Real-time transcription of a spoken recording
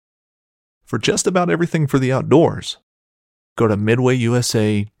for just about everything for the outdoors. Go to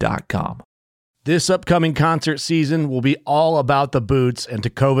midwayusa.com. This upcoming concert season will be all about the boots, and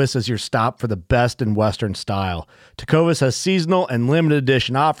Tecovas is your stop for the best in Western style. Tecovas has seasonal and limited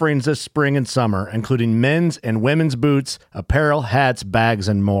edition offerings this spring and summer, including men's and women's boots, apparel, hats, bags,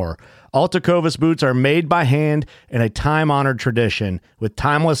 and more. All Tecovas boots are made by hand in a time-honored tradition with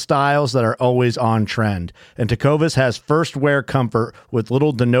timeless styles that are always on trend. And Tecovas has first wear comfort with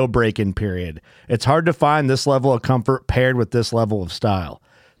little to no break-in period. It's hard to find this level of comfort paired with this level of style.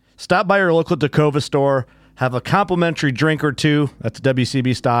 Stop by your local Tecovas store, have a complimentary drink or two, that's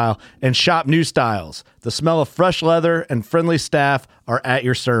WCB style, and shop new styles. The smell of fresh leather and friendly staff are at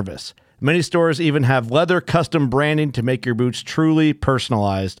your service. Many stores even have leather custom branding to make your boots truly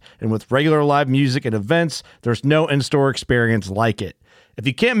personalized. And with regular live music and events, there's no in-store experience like it. If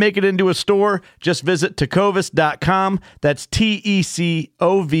you can't make it into a store, just visit tecovas.com. That's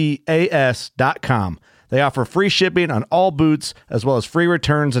TECOVAS.com. They offer free shipping on all boots, as well as free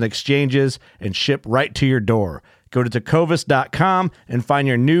returns and exchanges, and ship right to your door. Go to tecovas.com and find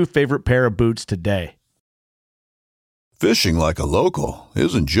your new favorite pair of boots today. Fishing like a local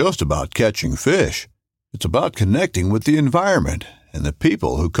isn't just about catching fish. It's about connecting with the environment and the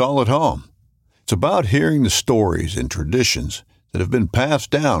people who call it home. It's about hearing the stories and traditions that have been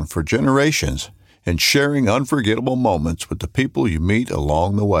passed down for generations and sharing unforgettable moments with the people you meet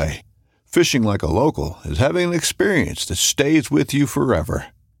along the way. Fishing like a local is having an experience that stays with you forever.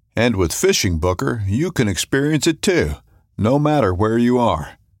 And with Fishing Booker, you can experience it too, no matter where you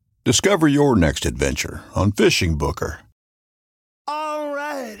are. Discover your next adventure on Fishing Booker. All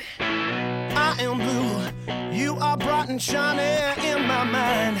right, I am blue. You are bright and shiny in my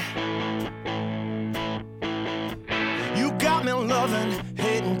mind. You got me loving,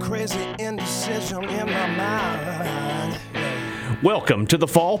 hating, crazy indecision in my mind. Welcome to the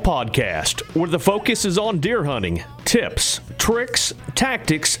Fall Podcast, where the focus is on deer hunting, tips, tricks,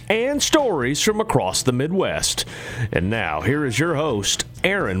 tactics, and stories from across the Midwest. And now, here is your host,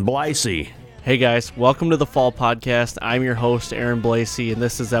 Aaron Blasey. Hey guys, welcome to the Fall Podcast. I'm your host, Aaron Blasey, and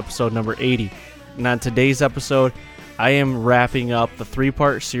this is episode number 80. And on today's episode, I am wrapping up the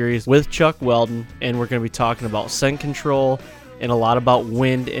three-part series with Chuck Weldon, and we're going to be talking about scent control and a lot about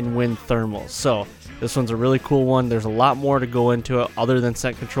wind and wind thermals. So, this one's a really cool one. There's a lot more to go into it other than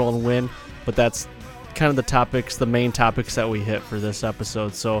scent control and wind, but that's kind of the main topics that we hit for this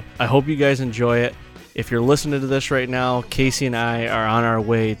episode. So I hope you guys enjoy it. If you're listening to this right now, Casey and I are on our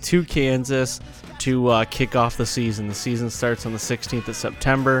way to Kansas to kick off the season. The season starts on the 16th of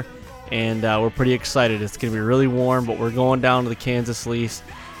September, and we're pretty excited. It's going to be really warm, but we're going down to the Kansas lease,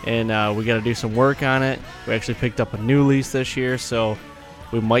 and we got to do some work on it. We actually picked up a new lease this year, so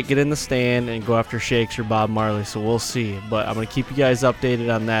we might get in the stand and go after Shakes or Bob Marley, so we'll see. But I'm going to keep you guys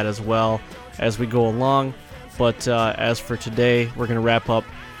updated on that as well as we go along. But as for today, we're going to wrap up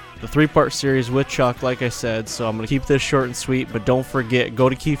the three-part series with Chuck, like I said. So I'm going to keep this short and sweet, but don't forget, go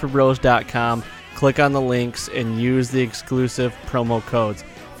to KieferBros.com, click on the links, and use the exclusive promo codes.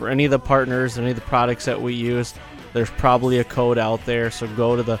 For any of the partners, any of the products that we use, there's probably a code out there. So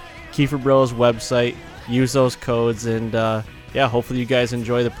go to the Kiefer Bros website, use those codes, and yeah, hopefully you guys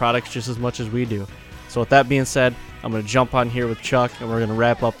enjoy the products just as much as we do. So with that being said, I'm going to jump on here with Chuck, and we're going to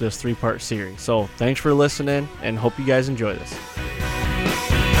wrap up this three-part series. So thanks for listening, and hope you guys enjoy this.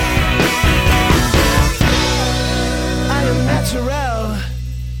 I am natural.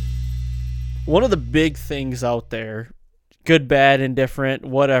 One of the big things out there, good, bad, indifferent,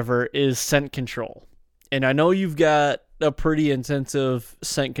 whatever, is scent control. And I know you've got a pretty intensive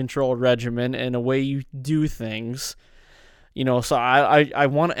scent control regimen and a way you do things. You know, so I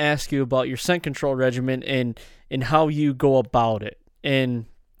want to ask you about your scent control regimen and how you go about it. And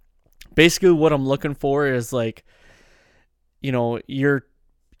basically what I'm looking for is, like, you know, your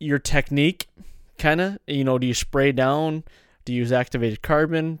technique, kind of. You know, do you spray down? Do you use activated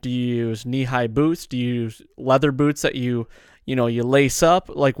carbon? Do you use knee-high boots? Do you use leather boots that you lace up?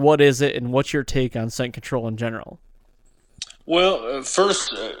 Like, what is it, and what's your take on scent control in general? Well,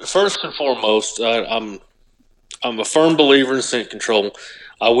 first and foremost, I'm a firm believer in scent control.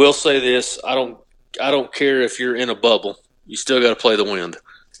 I will say this: I don't care if you're in a bubble. You still got to play the wind.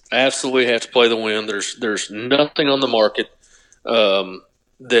 Absolutely have to play the wind. There's nothing on the market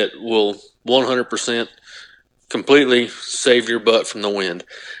that will 100% completely save your butt from the wind.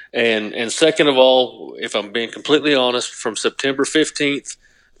 And second of all, if I'm being completely honest, from September 15th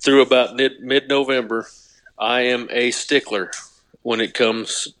through about mid-November, I am a stickler when it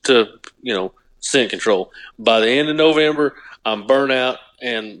comes to scent control. By the end of November, I'm burnt out,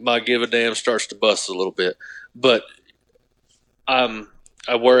 and my give a damn starts to bust a little bit. But I'm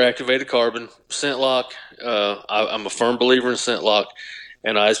I wear activated carbon, scent lock. I'm a firm believer in scent lock,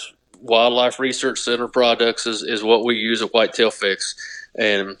 and Wildlife Research Center products is what we use at Whitetail Fix,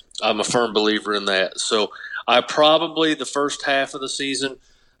 and I'm a firm believer in that. So I probably the first half of the season,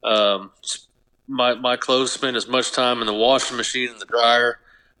 my clothes spend as much time in the washing machine and the dryer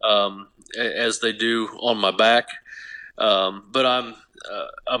as they do on my back. But I'm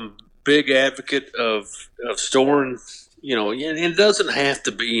a big advocate of storing. And it doesn't have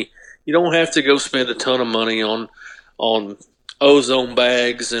to be. You don't have to go spend a ton of money on ozone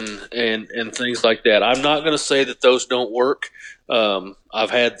bags and things like that. I'm not going to say that those don't work.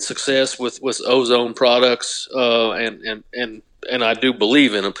 I've had success with ozone products, and I do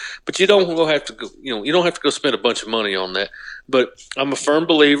believe in them. But you don't have to go. You don't have to go spend a bunch of money on that. But I'm a firm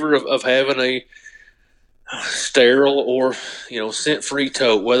believer of having a sterile or scent-free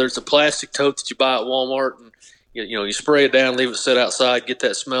tote, whether it's a plastic tote that you buy at Walmart and you spray it down, leave it sit outside, get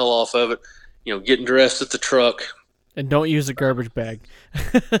that smell off of it. Getting dressed at the truck. And don't use a garbage bag.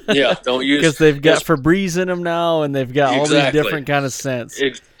 Yeah, don't use because they've got Febreze in them now, and they've got all these different kind of scents.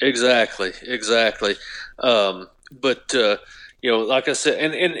 Exactly. But like I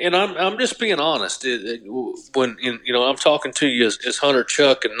said, and I'm just being honest. When I'm talking to you as Hunter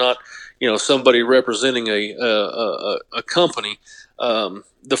Chuck and not somebody representing a company.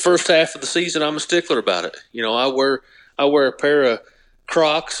 The first half of the season, I'm a stickler about it. I wear a pair of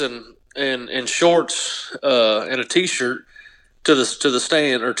Crocs and shorts and a t-shirt to the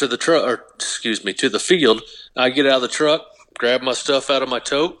stand or to the truck, or to the field. I get out of the truck, grab my stuff out of my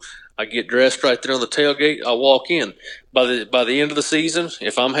tote. I get dressed right there on the tailgate. I walk in. By the end of the season,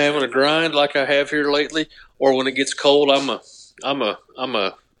 if I'm having a grind like I have here lately, or when it gets cold, I'm a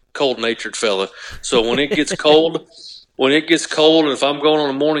cold-natured fella. So when it gets cold, and if I'm going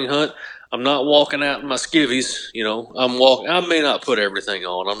on a morning hunt, I'm not walking out in my skivvies. I'm walking. I may not put everything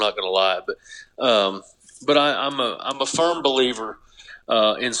on. I'm not going to lie, but I'm a firm believer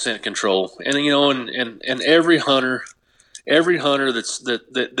in scent control, and and every hunter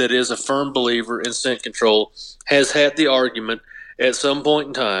that is a firm believer in scent control has had the argument at some point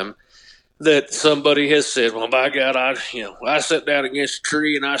in time that somebody has said, well, by God, I sit down against a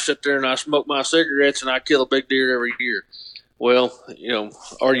tree and I sit there and I smoke my cigarettes and I kill a big deer every year. Well,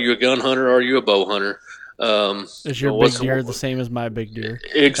 are you a gun hunter? Or are you a bow hunter? Is your big deer the same as my big deer?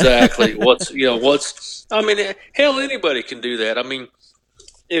 Exactly. Hell, anybody can do that. I mean,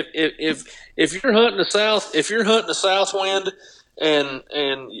 if you're hunting the south wind and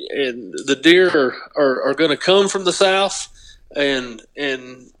the deer are going to come from the south and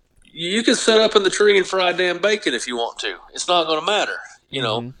you can set up in the tree and fry damn bacon if you want to. It's not going to matter,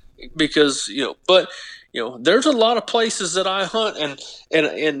 because but there's a lot of places that I hunt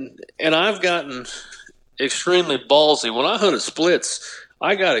and I've gotten extremely ballsy. When I hunted splits,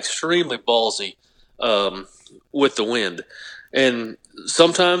 I got extremely ballsy with the wind, and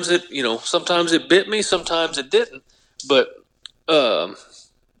sometimes it bit me, sometimes it didn't, but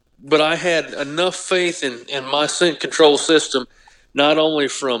I had enough faith in my scent control system, not only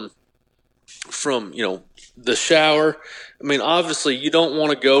from the shower. I mean, obviously you don't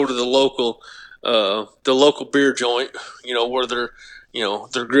want to go to the local beer joint, where they're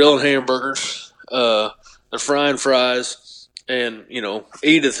grilling hamburgers, they're frying fries, and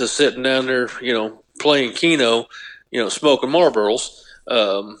Edith is sitting down there, playing Keno, smoking Marlboros,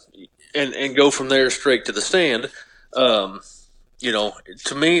 and go from there straight to the stand. For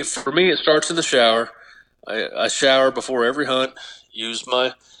me, it starts in the shower. I shower before every hunt, use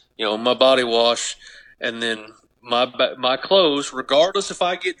my body wash, and then my clothes, regardless if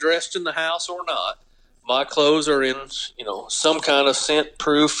I get dressed in the house or not, my clothes are in some kind of scent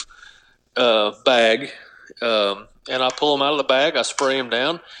proof bag, and I pull them out of the bag. I spray them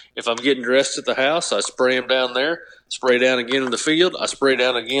down. If I'm getting dressed at the house, I spray them down there. Spray down again in the field. I spray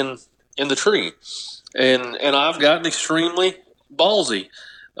down again in the tree, and I've gotten extremely ballsy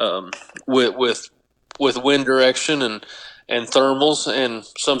with wind direction and thermals, and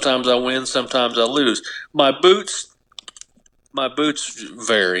sometimes I win, sometimes I lose. My boots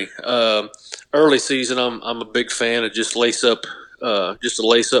vary. Early season, I'm a big fan of just a lace up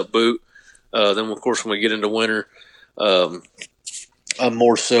boot. Then of course when we get into winter, I'm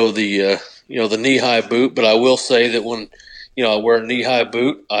more so the knee high boot. But I will say that when I wear a knee high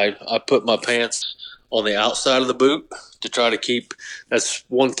boot, I put my pants on the outside of the boot to try to keep. That's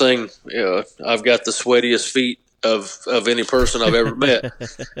one thing. I've got the sweatiest feet of any person I've ever met.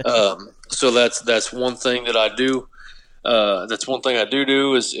 So that's one thing that I do. That's one thing I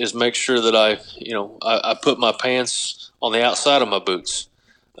do is make sure that I put my pants on the outside of my boots.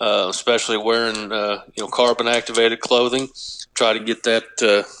 especially wearing carbon activated clothing. Try to get that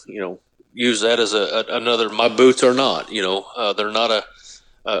use that as another. My boots are not they're not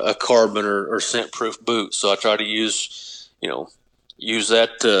a carbon or scent proof boot, so I try to use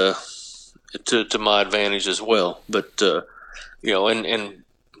that to my advantage as well. But and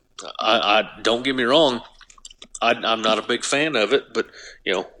I don't get me wrong, I'm not a big fan of it, but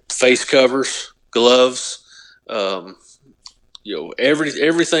face covers, gloves,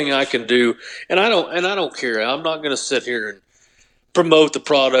 everything I can do, and I don't care. I'm not going to sit here and promote the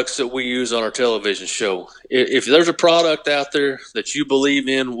products that we use on our television show. If there's a product out there that you believe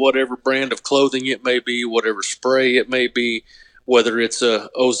in, whatever brand of clothing it may be, whatever spray it may be, whether it's a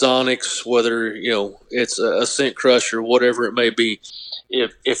Ozonics, whether it's a scent crusher, whatever it may be,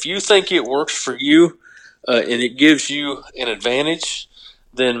 if you think it works for you and it gives you an advantage,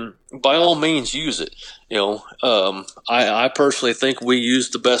 then by all means use it. I personally think we use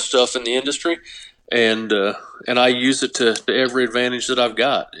the best stuff in the industry, and I use it to every advantage that I've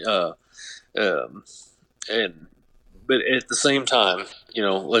got. But at the same time,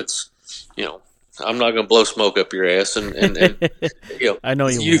 I'm not going to blow smoke up your ass, and I know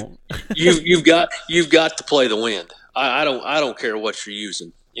you won't. you've got to play the wind. I don't care what you're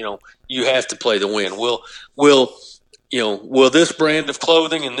using. You have to play the wind. Will this brand of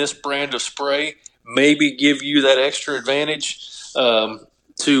clothing and this brand of spray maybe give you that extra advantage to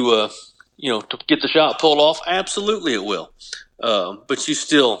get the shot pulled off? Absolutely, it will. But you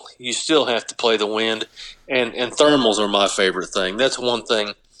still have to play the wind, and thermals are my favorite thing. That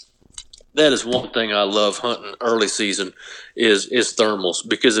is one thing I love hunting early season is thermals,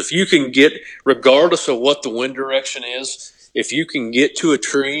 because if you can get, regardless of what the wind direction is, if you can get to a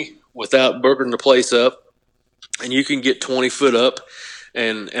tree without burning the place up, and you can get 20 foot up,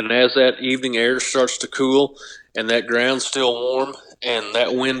 and as that evening air starts to cool and that ground's still warm and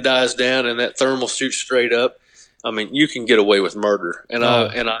that wind dies down and that thermal shoots straight up, I mean, you can get away with murder. And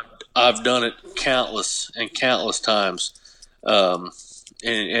I've done it countless times.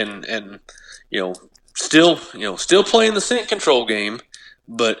 Still playing the scent control game,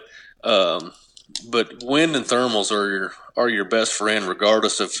 but wind and thermals are your best friend,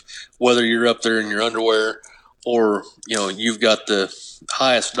 regardless of whether you're up there in your underwear or you've got the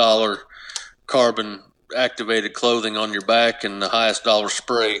highest dollar carbon activated clothing on your back and the highest dollar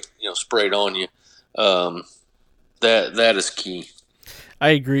spray sprayed on you. That is key. I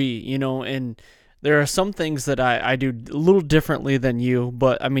agree, and there are some things that I do a little differently than you,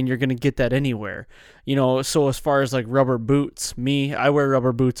 but I mean, you're going to get that anywhere, so as far as like rubber boots, I wear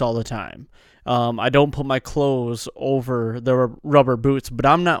rubber boots all the time. I don't put my clothes over the rubber boots, but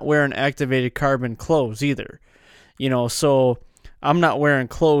I'm not wearing activated carbon clothes either, so I'm not wearing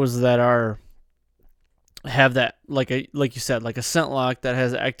clothes that have that, like you said, like a scent lock that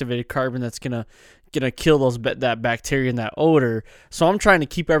has activated carbon that's gonna kill that bacteria and that odor. So I'm trying to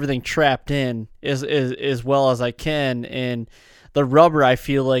keep everything trapped in as well as I can, and the rubber, I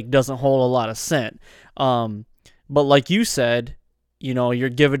feel like, doesn't hold a lot of scent. But like you said, your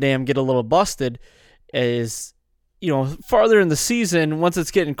give a damn, get a little busted is, farther in the season, once it's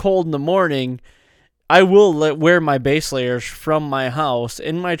getting cold in the morning, I will wear my base layers from my house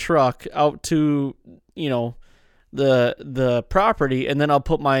in my truck out to, the property, and then I'll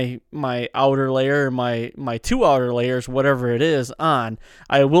put my outer layer, my two outer layers, whatever it is, on.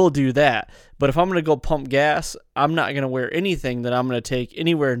 I will do that. But if I'm going to go pump gas, I'm not going to wear anything that I'm going to take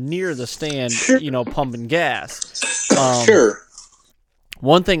anywhere near the stand, pumping gas. Sure.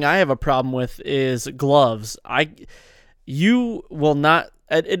 One thing I have a problem with is gloves. You will not,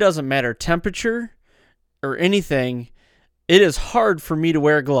 it doesn't matter temperature or anything, it is hard for me to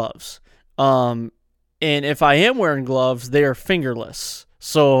wear gloves. And if I am wearing gloves, they are fingerless.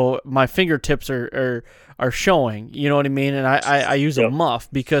 So my fingertips are showing, you know what I mean? And I use a muff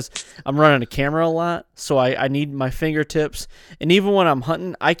because I'm running a camera a lot, so I need my fingertips. And even when I'm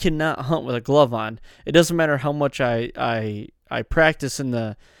hunting, I cannot hunt with a glove on. It doesn't matter how much I practice in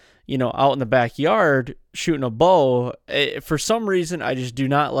the, out in the backyard shooting a bow. For some reason, I just do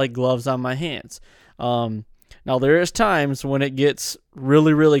not like gloves on my hands. Now there is times when it gets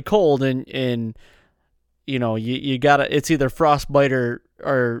really, really cold and you gotta, it's either frostbite or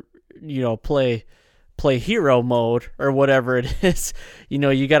play hero mode or whatever it is.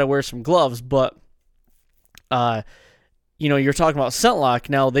 You gotta wear some gloves, but you're talking about scent lock.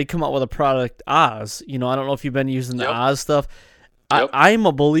 Now they come out with a product, Oz. I don't know if you've been using the Oz stuff. Yep. I'm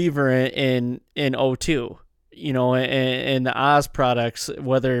a believer in O2, and the Oz products,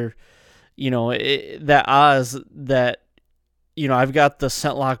 whether that Oz that, I've got the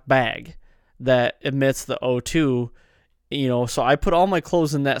scent lock bag that emits the O2, So I put all my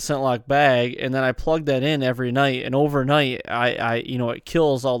clothes in that scent lock bag, and then I plug that in every night, and overnight it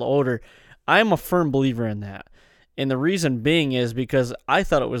kills all the odor. I'm a firm believer in that. And the reason being is because I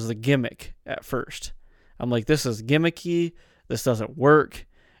thought it was the gimmick at first. I'm like, this is gimmicky, this doesn't work.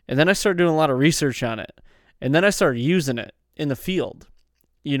 And then I started doing a lot of research on it. And then I started using it in the field,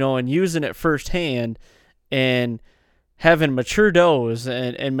 and using it firsthand and having mature does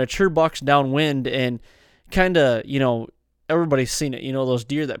and mature bucks downwind, and kind of, everybody's seen it, those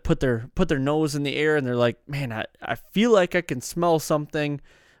deer that put their nose in the air and they're like, man, I feel like I can smell something,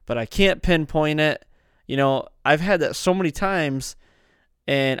 but I can't pinpoint it. I've had that so many times,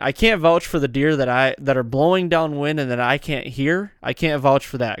 and I can't vouch for the deer that are blowing downwind and that I can't hear. I can't vouch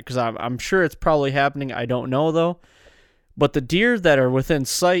for that because I'm sure it's probably happening. I don't know though. But the deer that are within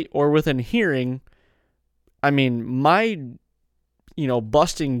sight or within hearing, I mean, my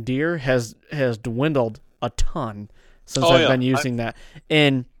busting deer has dwindled a ton since I've been using that.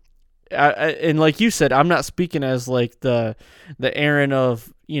 And and like you said, I'm not speaking as like the Aaron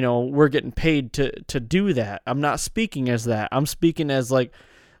of, we're getting paid to do that. I'm not speaking as that. I'm speaking as like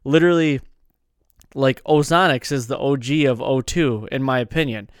literally like Ozonics is the OG of O2 in my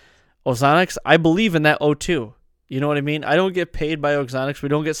opinion. Ozonics, I believe in that O2. You know what I mean? I don't get paid by Ozonics. We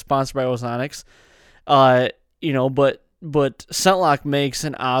don't get sponsored by Ozonics. But ScentLock makes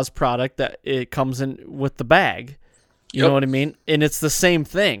an Oz product that it comes in with the bag. You know what I mean? And it's the same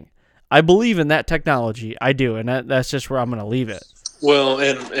thing. I believe in that technology. I do, and that's just where I'm going to leave it. Well,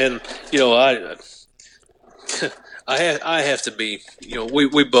 and I have to be,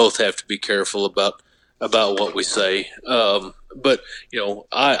 we both have to be careful about what we say. But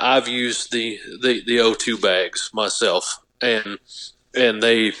I've used the O2 bags myself, and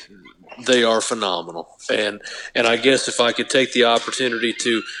they are phenomenal. And I guess if I could take the opportunity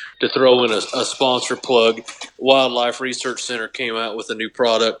to throw in a sponsor plug, Wildlife Research Center came out with a new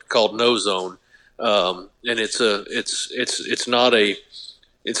product called No Zone. And it's not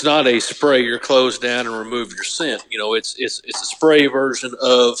a spray your clothes down and remove your scent. It's a spray version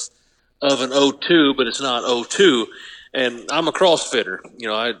of an O2, but it's not O2. And I'm a CrossFitter.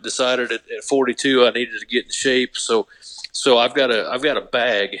 I decided at 42 I needed to get in shape, so I've got a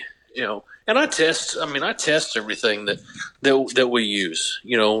bag. And I test everything that we use,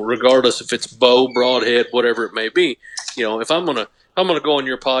 regardless if it's bow, broadhead, whatever it may be. If I'm gonna go on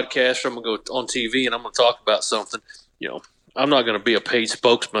your podcast, or I'm gonna go on TV and I'm gonna talk about something, I'm not gonna be a paid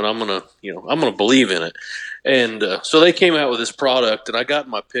spokesman. I'm gonna believe in it. And so they came out with this product, and I got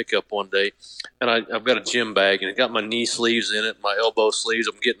in my pickup one day, and I've got a gym bag, and it got my knee sleeves in it, my elbow sleeves.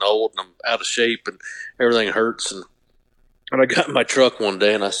 I'm getting old, and I'm out of shape, and everything hurts. And I got in my truck one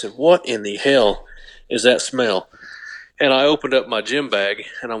day, and I said, what in the hell is that smell? And I opened up my gym bag,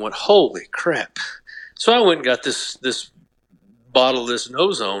 and I went, holy crap. So I went and got this bottle of this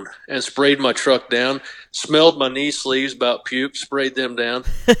No Zone and sprayed my truck down, smelled my knee sleeves, about puke, sprayed them down.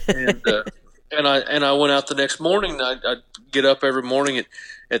 And I went out the next morning. I'd get up every morning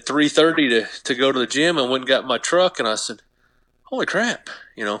at 3:30 to go to the gym. I went and got my truck, and I said, holy crap,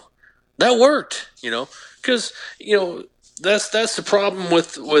 that worked, because, that's the problem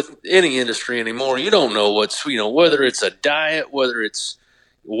with any industry anymore. You don't know what's, whether it's a diet, whether it's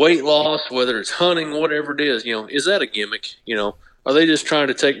weight loss, whether it's hunting, whatever it is, is that a gimmick? Are they just trying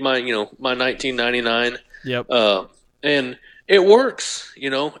to take my, my 1999? Yep. And it works,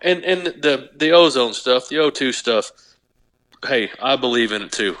 and the ozone stuff, the O2 stuff, hey, I believe in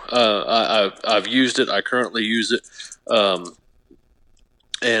it too. I've used it. I currently use it.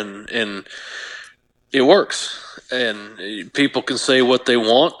 And it works. And people can say what they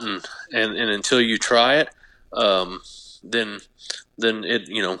want, and until you try it, then it,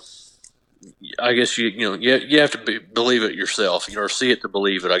 I guess you have to believe it yourself, or see it to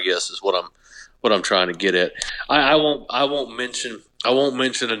believe it, I guess, is what I'm trying to get at. I won't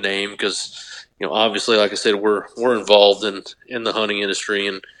mention a name because, obviously, like I said, we're involved in the hunting industry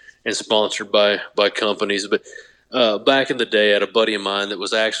and sponsored by companies, but back in the day, I had a buddy of mine that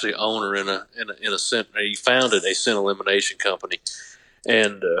was actually owner in a scent. He founded a scent elimination company,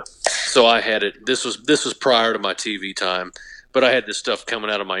 and so I had it. This was prior to my TV time, but I had this stuff coming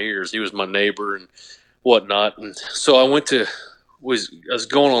out of my ears. He was my neighbor and whatnot, and so I was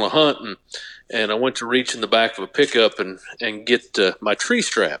going on a hunt, and I went to reach in the back of a pickup and get my tree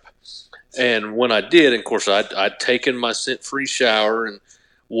strap. And when I did, of course, I'd taken my scent-free shower and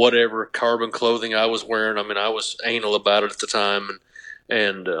whatever carbon clothing I was wearing. I mean, I was anal about it at the time,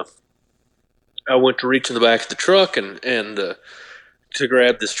 and I went to reach in the back of the truck and to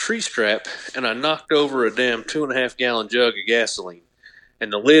grab this tree strap, and I knocked over a damn 2.5 gallon jug of gasoline,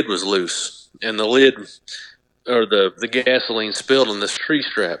 and the lid was loose, and the lid or the gasoline spilled on this tree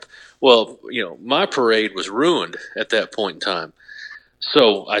strap. Well, my parade was ruined at that point in time.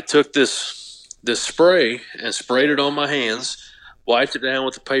 So I took this spray and sprayed it on my hands, wiped it down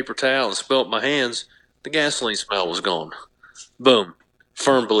with a paper towel, and spilled my hands. The gasoline smell was gone. Boom.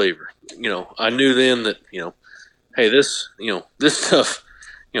 Firm believer. I knew then that, hey, this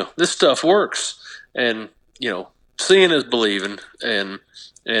stuff works. And, seeing is believing. And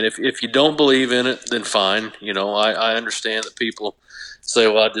if you don't believe in it, then fine. I understand that people say,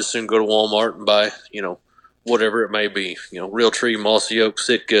 well, I'd just soon go to Walmart and buy, whatever it may be, Realtree, Mossy Oak,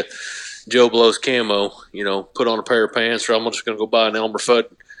 Sitka, Joe Blow's camo, put on a pair of pants, or I'm just going to go buy an Elmer Fudd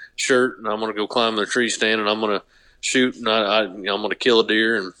shirt, and I'm going to go climb the tree stand, and I'm going to shoot, and I'm going to kill a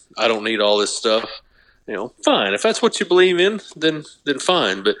deer, and I don't need all this stuff. Fine. If that's what you believe in, then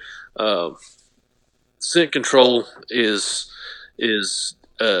fine. But scent control is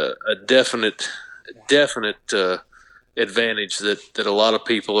a definite advantage that a lot of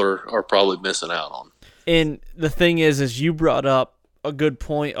people are probably missing out on. And the thing is you brought up a good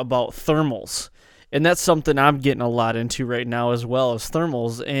point about thermals, and that's something I'm getting a lot into right now as well as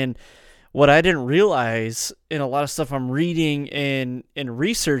thermals. And what I didn't realize in a lot of stuff I'm reading and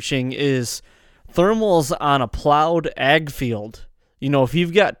researching is thermals on a plowed ag field. If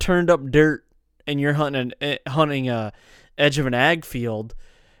you've got turned up dirt and you're hunting a edge of an ag field,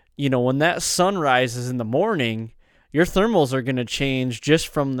 when that sun rises in the morning, your thermals are going to change just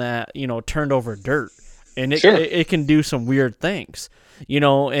from that, turned over dirt. And it can do some weird things,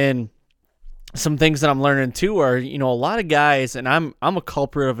 and some things that I'm learning too are, a lot of guys, and I'm a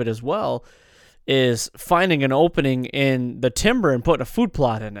culprit of it as well, is finding an opening in the timber and putting a food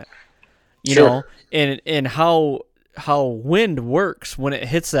plot in it, you know, and how wind works when it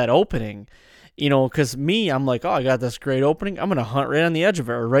hits that opening, because I'm like, oh, I got this great opening. I'm going to hunt right on the edge of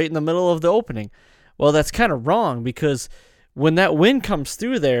it or right in the middle of the opening. Well, that's kind of wrong, because when that wind comes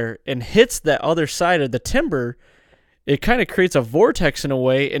through there and hits that other side of the timber, it kind of creates a vortex in a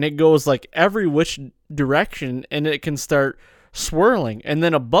way, and it goes like every which direction, and it can start swirling. And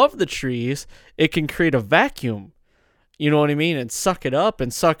then above the trees, it can create a vacuum. You know what I mean? And suck it up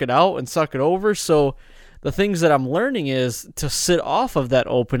and suck it out and suck it over. So the things that I'm learning is to sit off of that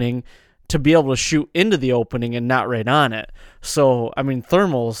opening to be able to shoot into the opening and not right on it. So, I mean,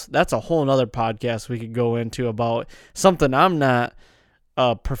 thermals, that's a whole nother podcast we could go into about something I'm not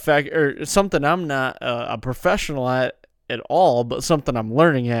a professional at all, but something I'm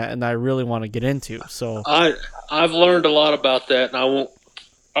learning at and I really want to get into. So I've learned a lot about that, and I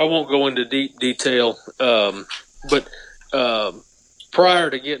won't go into deep detail. But prior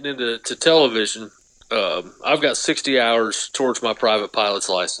to getting into television, I've got 60 hours towards my private pilot's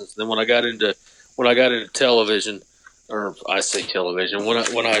license. Then when I got into television, or I say television, when I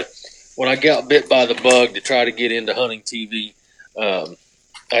got bit by the bug to try to get into hunting TV, I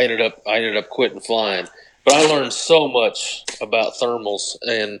ended up quitting flying. But I learned so much about thermals,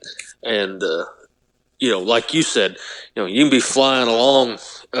 and like you said, you can be flying along,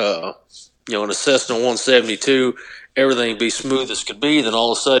 in a Cessna 172, everything be smooth as could be. Then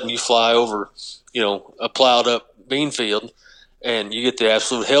all of a sudden you fly over, a plowed up bean field, and you get the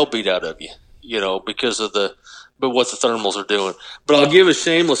absolute hell beat out of you, because of what the thermals are doing. But I'll give a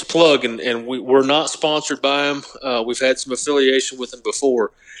shameless plug, and we're not sponsored by them. We've had some affiliation with them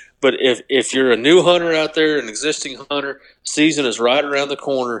before. But if you're a new hunter out there, an existing hunter, season is right around the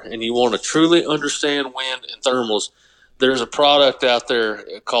corner, and you want to truly understand wind and thermals, there's a product out there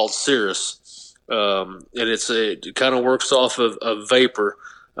called Cirrus, and it kind of works off of vapor,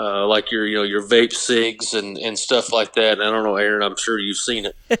 like your vape cigs and stuff like that. And I don't know, Aaron, I'm sure you've seen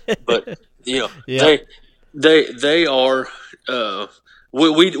it, but yeah. they are.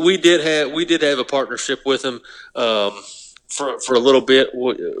 We did have a partnership with them. For a little bit.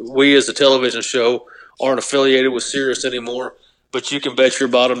 We as a television show aren't affiliated with Cirrus anymore, but you can bet your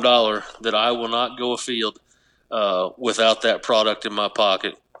bottom dollar that I will not go afield without that product in my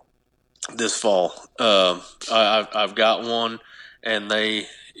pocket this fall. I've got one, and they,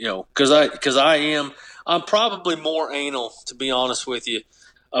 because I'm probably more anal, to be honest with you,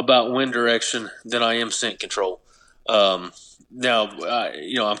 about wind direction than I am scent control. Now,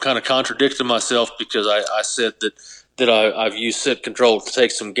 I'm kind of contradicting myself, because I said that I've used scent control to take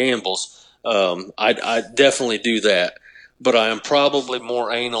some gambles. I definitely do that, but I am probably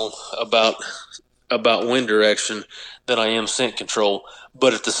more anal about wind direction than I am scent control.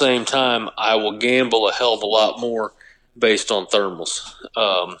 But at the same time, I will gamble a hell of a lot more based on thermals.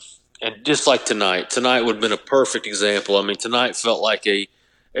 And just like tonight would have been a perfect example. I mean, tonight felt like a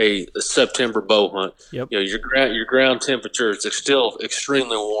September bow hunt. Yep. Your ground temperature is still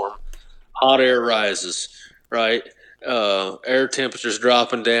extremely warm. Hot air rises. right? Air temperatures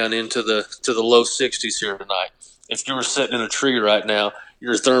dropping down into the low 60s here tonight. If you were sitting in a tree right now,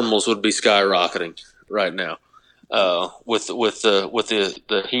 your thermals would be skyrocketing right now, with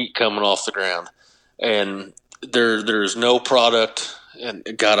the heat coming off the ground, and there's no product. And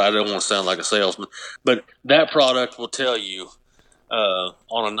God, I don't want to sound like a salesman, but that product will tell you on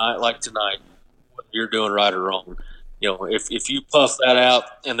a night like tonight what you're doing right or wrong. If you puff that out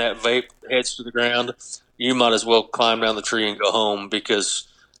and that vape heads to the ground, you might as well climb down the tree and go home, because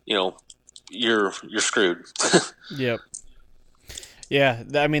you're screwed. Yep. Yeah,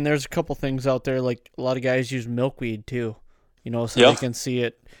 I mean, there's a couple things out there, like a lot of guys use milkweed too, so Yep. they can see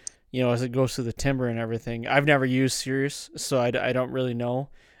it, as it goes through the timber and everything. I've never used Sirius, so I don't really know.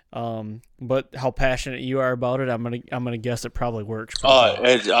 But how passionate you are about it, I'm gonna guess it probably works. I'm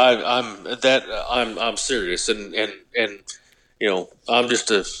serious, and I'm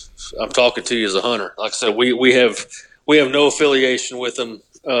talking to you as a hunter. Like I said, we have no affiliation with them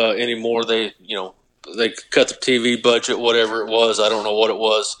anymore. They cut the TV budget, whatever it was. I don't know what it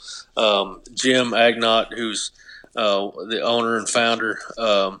was. Jim Agnott, who's the owner and founder,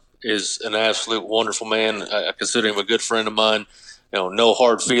 is an absolute wonderful man. I consider him a good friend of mine. No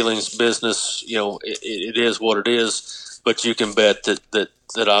hard feelings business. It is what it is. But you can bet that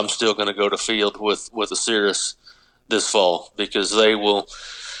I'm still going to go to field with a Cirrus this fall, because they will.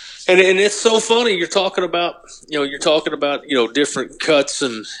 And it's so funny. You're talking about different cuts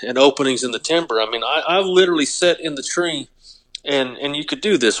and openings in the timber. I mean, I've literally sat in the tree, and you could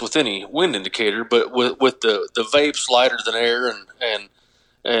do this with any wind indicator, but with the vapes lighter than air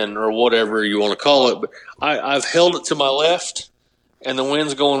and or whatever you want to call it. But I've held it to my left, and the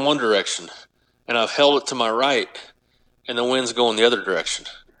wind's going one direction, and I've held it to my right, and the wind's going the other direction.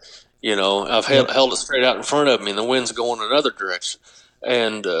 I've held it straight out in front of me, and the wind's going another direction.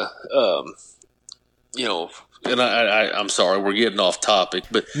 And and I'm sorry, we're getting off topic,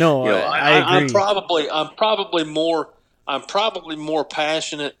 but no, I agree. I'm probably more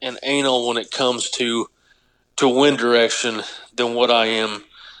passionate and anal when it comes to wind direction than what I am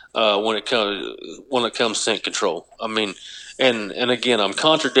when it comes scent control. I mean, and again, I'm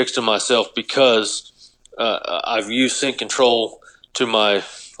contradicting myself, because I've used scent control to my,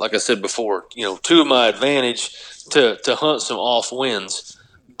 like I said before, to my advantage to hunt some off winds.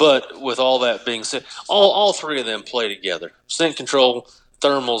 But with all that being said, all three of them play together: scent control,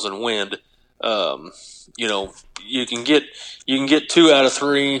 thermals, and wind. You can get 2 out of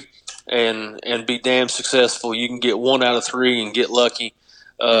 3 and be damn successful. You can get 1 out of 3 and get lucky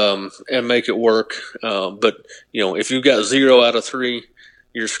and make it work. But if you've got 0 out of 3,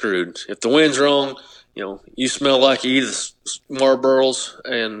 you're screwed. If the wind's wrong, you smell like you eat Marlboros,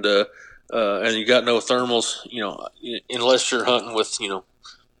 and you got no thermals. Unless you're hunting with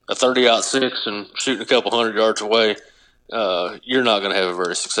a 30-06 and shooting a couple 100 yards away, you're not going to have a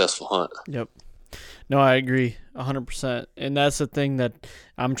very successful hunt. Yep. No, I agree 100%. And that's the thing that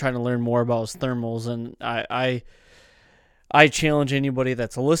I'm trying to learn more about is thermals. And I challenge anybody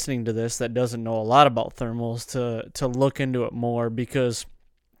that's listening to this that doesn't know a lot about thermals to look into it more, because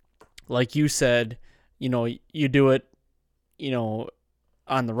like you said, you do it,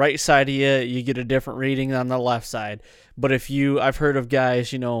 on the right side of you get a different reading than on the left side. But I've heard of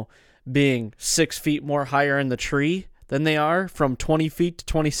guys, being 6 feet more higher in the tree than they are, from 20 feet to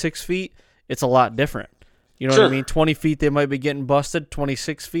 26 feet. It's a lot different. You know Sure. what I mean? 20 feet, they might be getting busted.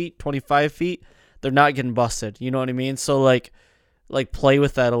 26 feet, 25 feet, they're not getting busted. You know what I mean? So like play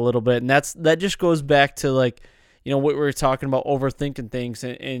with that a little bit. And that just goes back to what we were talking about, overthinking things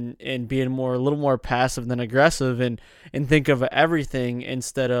and being a little more passive than aggressive, and think of everything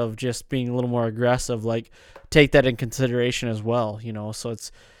instead of just being a little more aggressive. Like, take that in consideration as well, So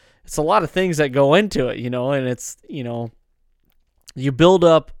it's a lot of things that go into it, and it's, you build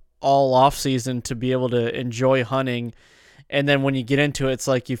up all off season to be able to enjoy hunting. And then when you get into it, it's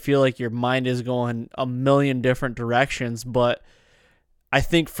like you feel like your mind is going a million different directions. But I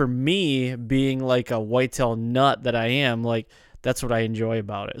think for me, being like a whitetail nut that I am, that's what I enjoy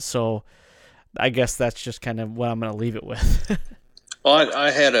about it. So I guess that's just kind of what I'm going to leave it with. Well,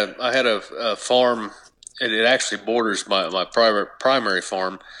 I had a farm, and it actually borders my primary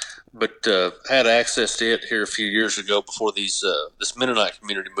farm, but had access to it here a few years ago before this Mennonite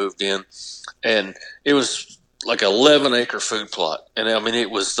community moved in, and it was like an 11-acre food plot, and I mean,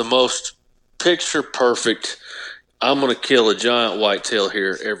 it was the most picture perfect. I'm going to kill a giant whitetail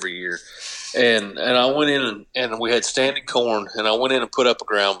here every year, and I went in and we had standing corn, and I went in and put up a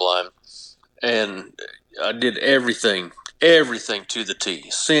ground blind, and I did everything to the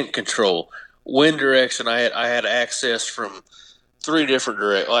T. Scent control, wind direction. I had access from three different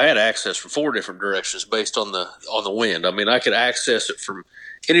directions. Well, I had access from four different directions based on the wind. I mean, I could access it from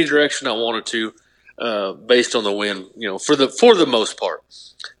any direction I wanted to, based on the wind. For the most part.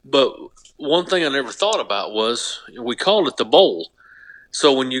 But one thing I never thought about was we called it the bowl.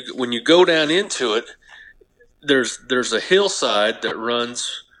 So when you go down into it, there's a hillside that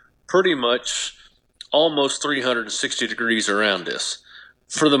runs pretty much almost 360 degrees around us,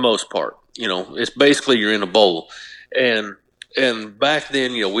 for the most part. It's basically you're in a bowl, and back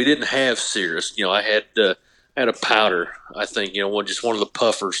then, we didn't have Cirrus. I had a powder, I think, just one of the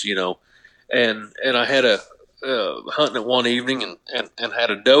puffers, and I had a hunting it one evening and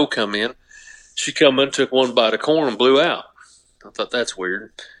had a doe come in. She come in, took one bite of corn, and blew out. I thought, that's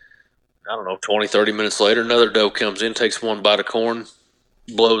weird. I don't know, 20, 30 minutes later, another doe comes in, takes one bite of corn,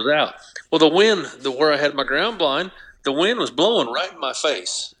 blows out. Well, the wind, where I had my ground blind, the wind was blowing right in my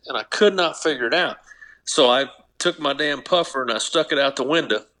face, and I could not figure it out. So I took my damn puffer and I stuck it out the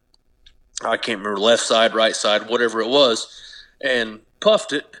window. I can't remember, left side, right side, whatever it was, and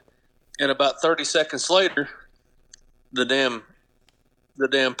puffed it. And about 30 seconds later, the damn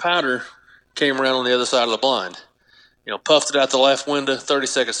powder came around on the other side of the blind. Puffed it out the left window. 30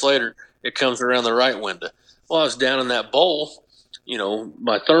 seconds later, it comes around the right window. Well, I was down in that bowl.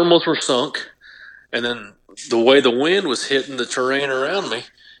 My thermals were sunk, and then the way the wind was hitting the terrain around me,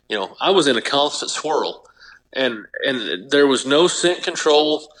 I was in a constant swirl, and there was no scent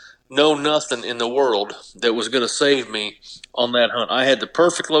control, no nothing in the world that was going to save me on that hunt. I had the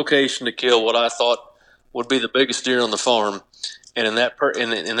perfect location to kill what I thought would be the biggest deer on the farm, and in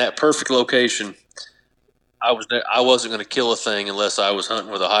that perfect location, I wasn't going to kill a thing unless I was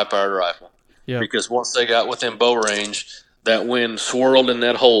hunting with a high-powered rifle. Yeah. Because once they got within bow range, that wind swirled in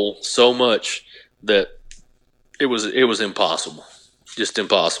that hole so much that it was impossible, just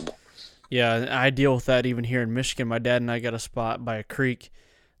impossible. Yeah, I deal with that even here in Michigan. My dad and I got a spot by a creek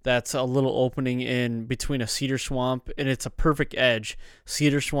that's a little opening in between a cedar swamp, and it's a perfect edge,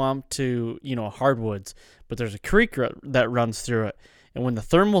 cedar swamp to hardwoods. But there's a creek that runs through it, and when the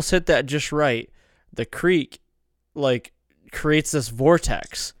thermals hit that just right, the creek creates this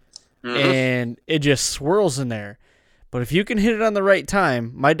vortex, and it just swirls in there. But if you can hit it on the right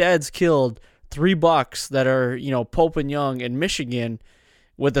time, my dad's killed 3 bucks that are, Pope and Young in Michigan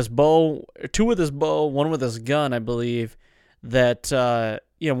with his bow, 2 with his bow, 1 with his gun, I believe, that,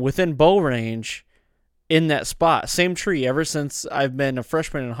 within bow range in that spot. Same tree ever since I've been a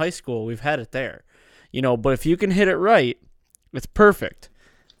freshman in high school. We've had it there, but if you can hit it right, it's perfect.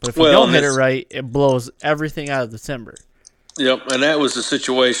 But if you don't hit it right, it blows everything out of the timber. Yep, and that was the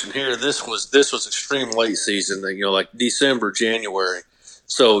situation here. This was extreme late season, like December, January.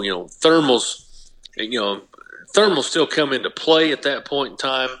 So thermals still come into play at that point in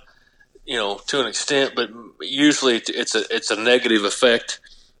time, to an extent, but usually it's a negative effect,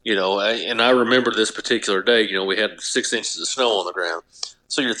 And I remember this particular day, we had 6 inches of snow on the ground,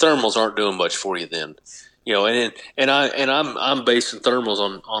 so your thermals aren't doing much for you then, I'm basing thermals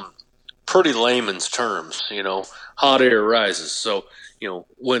on pretty layman's terms, hot air rises. So,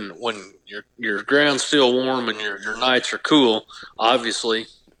 when your ground's still warm and your nights are cool, obviously,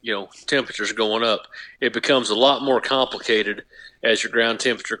 temperature's going up. It becomes a lot more complicated as your ground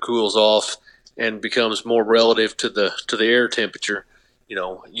temperature cools off and becomes more relative to the air temperature.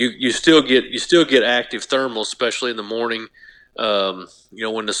 You still get active thermals, especially in the morning,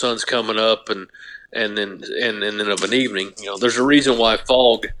 when the sun's coming up and then of an evening. There's a reason why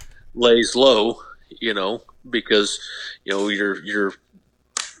fog lays low, because your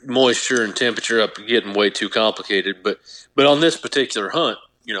moisture and temperature up getting way too complicated. But on this particular hunt,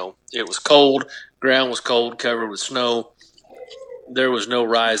 it was cold, ground was cold, covered with snow. There was no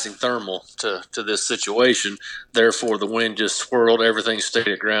rising thermal to this situation. Therefore, the wind just swirled, everything stayed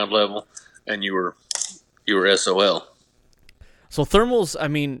at ground level, and you were SOL. So thermals,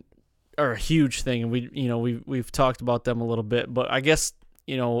 are a huge thing, and we've talked about them a little bit, but I guess,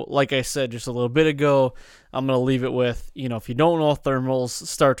 like I said just a little bit ago, I'm going to leave it with, if you don't know thermals,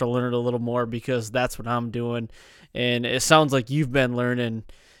 start to learn it a little more, because that's what I'm doing. And it sounds like you've been learning,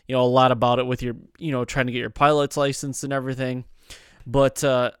 a lot about it with your, trying to get your pilot's license and everything. But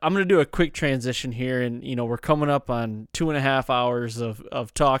I'm going to do a quick transition here, and, we're coming up on 2.5 hours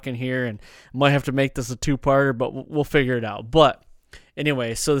of talking here, and I might have to make this a 2-parter, but we'll figure it out. But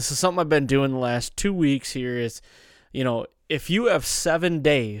anyway, so this is something I've been doing the last 2 weeks here is, if you have 7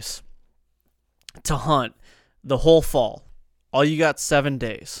 days to hunt the whole fall, all you got 7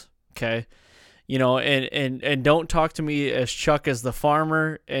 days, okay? And don't talk to me as Chuck as the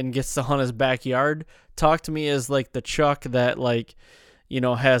farmer and gets to hunt his backyard. Talk to me as like the Chuck that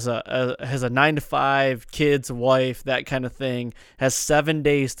has a 9 to 5, kids, wife, that kind of thing, has 7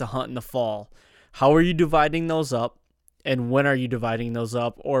 days to hunt in the fall. How are you dividing those up, and when are you dividing those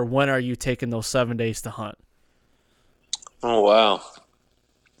up, or when are you taking those 7 days to hunt? Oh wow.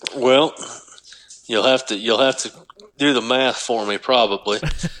 Well, you'll have to do the math for me probably.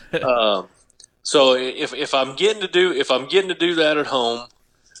 So if I'm getting to do that at home,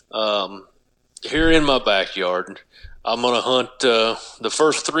 here in my backyard, I'm gonna hunt the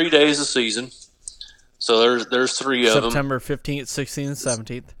first 3 days of season. So there's 3 of them. September 15th, 16th, and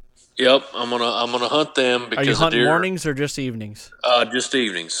 17th. Yep, I'm gonna hunt them because are you hunting deer, mornings or just evenings? Just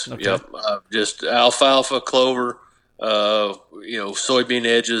evenings. Okay. Yep, just alfalfa, clover, soybean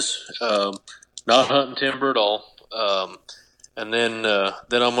edges. Not hunting timber at all. And then I'm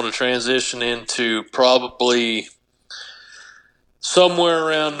going to transition into probably somewhere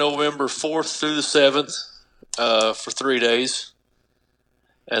around November 4th through the 7th for 3 days,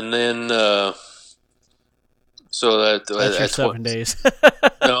 and then that's your 7 what, days.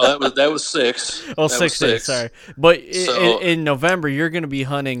 No, that was 6. Oh, that 6 days. Sorry, but in November you're going to be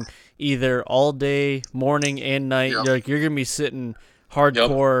hunting either all day, morning, and night. Yep. You're going to be sitting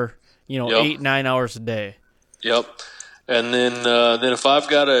hardcore. Yep. 8-9 hours a day. Yep. And then if I've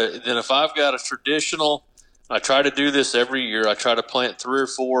got a traditional, I try to do this every year. I try to plant 3 or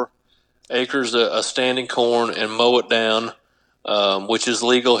 4 acres of standing corn and mow it down, which is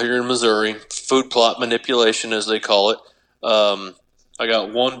legal here in Missouri. Food plot manipulation, as they call it. I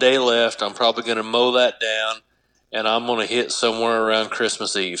got 1 day left. I'm probably going to mow that down, and I'm going to hit somewhere around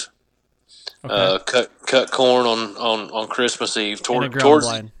Christmas Eve. Okay. Cut corn on Christmas Eve in a ground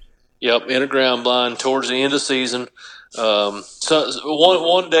blind. Yep, in a ground blind towards the end of season. So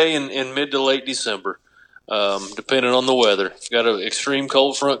one day in mid to late December, depending on the weather. If you've got an extreme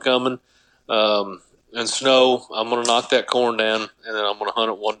cold front coming and snow, I'm going to knock that corn down, and then I'm going to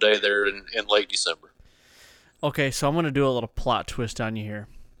hunt it 1 day there in late December. Okay, so I'm going to do a little plot twist on you here.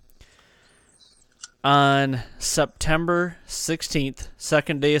 On September 16th,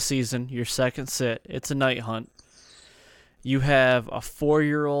 second day of season, your second sit, it's a night hunt. You have a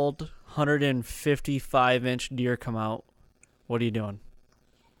 4-year-old 155-inch deer come out. What are you doing?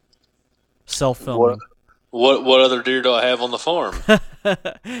 Self-filming. What other deer do I have on the farm?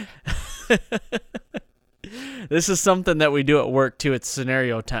 This is something that we do at work too. It's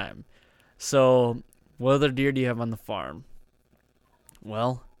scenario time. So, what other deer do you have on the farm?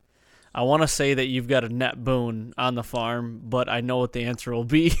 Well, I want to say that you've got a net boon on the farm, but I know what the answer will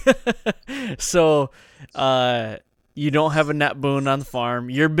be. So, you don't have a net boon on the farm.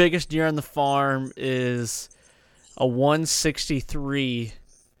 Your biggest deer on the farm is a 163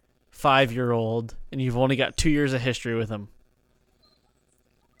 5-year-old, and you've only got 2 years of history with him.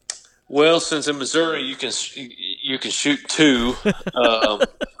 Well, since in Missouri you can shoot 2,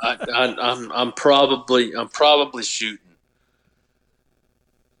 I'm probably shooting.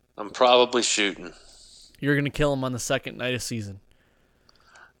 You're gonna kill him on the second night of season.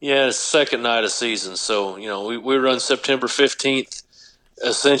 Yeah, it's the second night of season, so we run September 15th,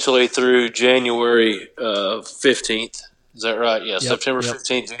 essentially through January 15th. Is that right? Yeah, yep, September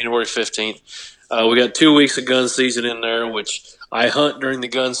 15th, January 15th. We got 2 weeks of gun season in there, which I hunt during the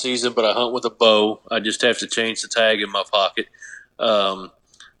gun season, but I hunt with a bow. I just have to change the tag in my pocket.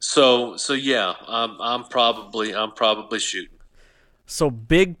 So yeah, I'm probably shooting. So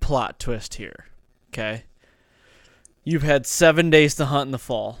big plot twist here. Okay. You've had 7 days to hunt in the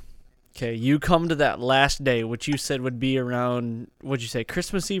fall. Okay, you come to that last day, which you said would be around, what'd you say,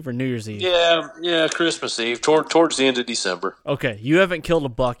 Christmas Eve or New Year's Eve? Yeah, Christmas Eve, towards the end of December. Okay, you haven't killed a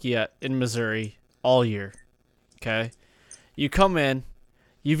buck yet in Missouri all year. Okay, you come in,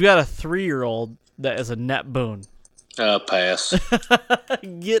 you've got a 3-year-old that is a net boon. Pass.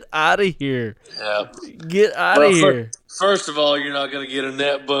 Get out of here. Yeah. Get out of here. First of all, you're not going to get a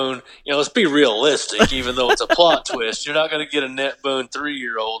net boon. Let's be realistic, even though it's a plot twist. You're not going to get a net boon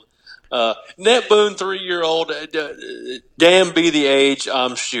 3-year-old. Net boon 3-year-old, damn be the age,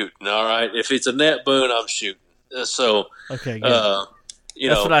 I'm shooting, all right? If it's a net boon, I'm shooting. Okay, good.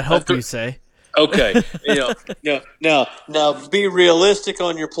 That's what I hope you say. Okay. Now be realistic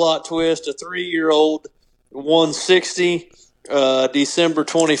on your plot twist. A 3-year-old 160, December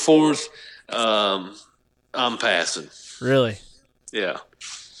 24th, I'm passing. Really? Yeah.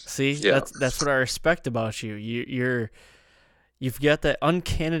 See, yeah. That's what I respect about you. You've got that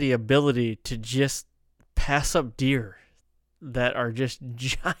uncanny ability to just pass up deer that are just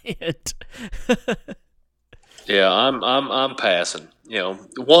giant. Yeah, I'm passing.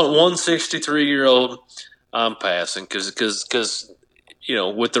 163-year-old, I'm passing because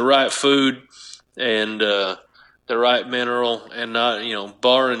with the right food and the mineral, and not,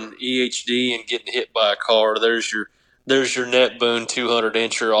 barring EHD and getting hit by a car, there's your net boon 200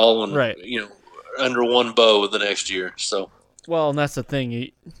 incher all in, Right. under one bow the next year. So. Well, and that's the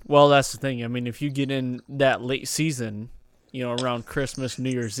thing. That's the thing. I mean, if you get in that late season, around Christmas, New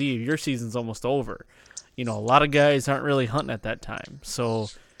Year's Eve, your season's almost over. A lot of guys aren't really hunting at that time. So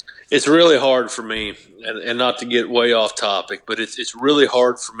it's really hard for me, and not to get way off topic, but it's really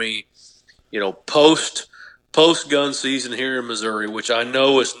hard for me, post gun season here in Missouri, which I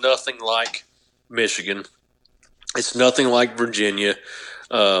know is nothing like Michigan. It's nothing like Virginia.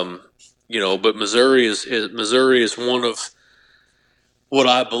 But Missouri is one of what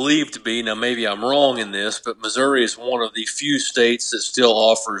I believe to be, now maybe I'm wrong in this, but Missouri is one of the few states that still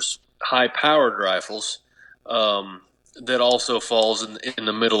offers high-powered rifles that also falls in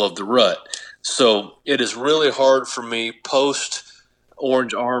the middle of the rut. So it is really hard for me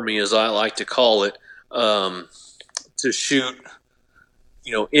post-Orange Army, as I like to call it, to shoot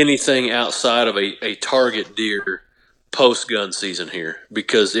anything outside of a target deer post-gun season here.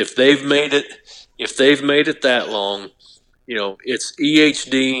 Because if they've made it that long, it's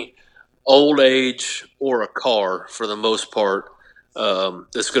EHD, old age, or a car for the most part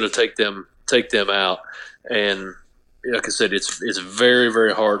that's going to take them out. And like I said, it's very,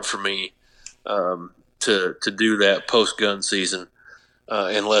 very hard for me to do that post gun season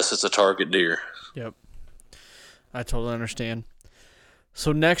unless it's a target deer. Yep, I totally understand.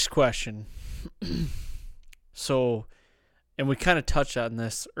 So next question. And we kind of touched on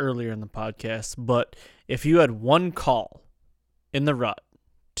this earlier in the podcast, but if you had one call in the rut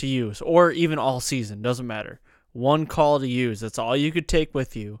to use, or even all season, doesn't matter, one call to use, that's all you could take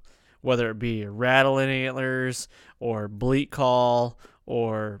with you, whether it be rattling antlers or bleat call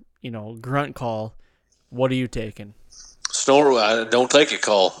or, grunt call, what are you taking? Snort. I don't take a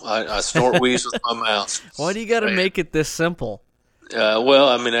call. I snort wheeze with my mouth. Why do you got to make it this simple? Well,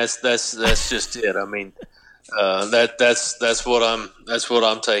 I mean, that's just it. I mean, that's what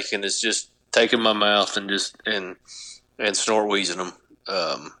I'm taking. Is just taking my mouth and snort wheezing them.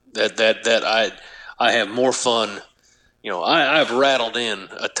 I have more fun. I've rattled in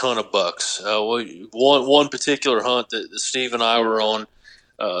a ton of bucks. One particular hunt that Steve and I were on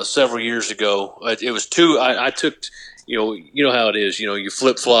several years ago. It was two. I took. You know how it is. You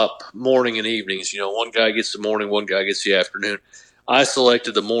flip flop morning and evenings. One guy gets the morning, one guy gets the afternoon. I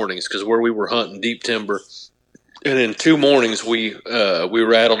selected the mornings because where we were hunting deep timber, and in 2 mornings we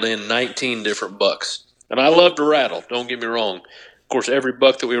rattled in 19 different bucks. And I love to rattle. Don't get me wrong. Of course, every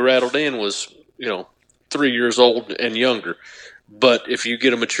buck that we rattled in was 3 years old and younger. But if you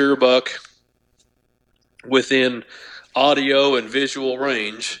get a mature buck within audio and visual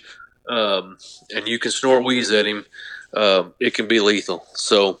range, and you can snort wheeze at him, it can be lethal.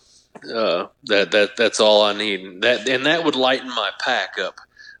 So that's all I need. And that would lighten my pack up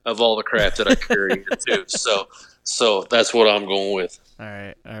of all the crap that I carry too. So that's what I'm going with. All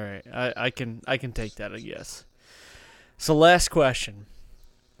right. I can take that, I guess. So last question.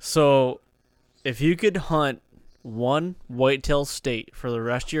 So if you could hunt one whitetail state for the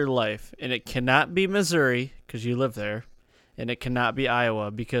rest of your life, and it cannot be Missouri because you live there, and it cannot be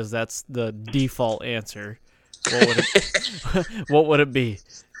Iowa because that's the default answer, what would it be?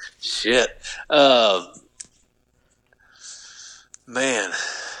 Shit. Man.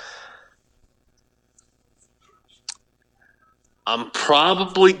 I'm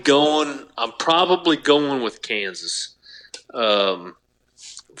probably going with Kansas.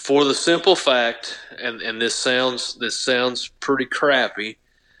 For the simple fact, and this sounds pretty crappy,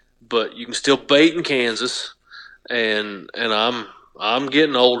 but you can still bait in Kansas, and I'm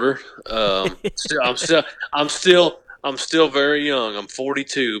getting older. I'm still very young. I'm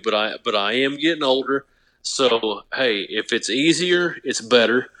 42, but I am getting older. So hey, if it's easier, it's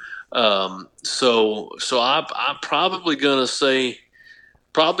better. So I'm probably gonna say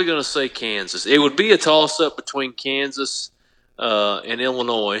Kansas. It would be a toss up between Kansas and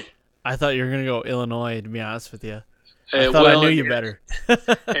Illinois. I thought you were gonna go Illinois, to be honest with you. I thought I knew you better.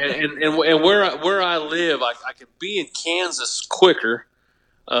 and where I live, I can be in Kansas quicker.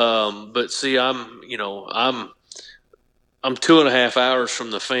 But see, I'm 2.5 hours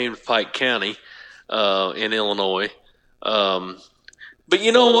from the famed Pike County in Illinois. But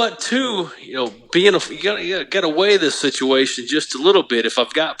you know what, too, you got to weigh this situation just a little bit. If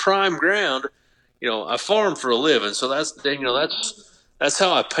I've got prime ground, I farm for a living, so that's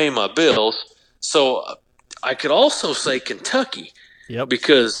how I pay my bills. So I could also say Kentucky,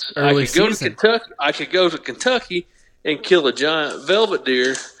 because I could go to Kentucky and kill a giant velvet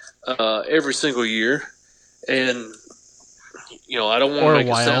deer every single year, and I don't want to make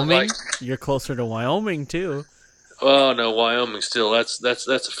Wyoming. it sound like You're closer to Wyoming too. Oh no, Wyoming still. That's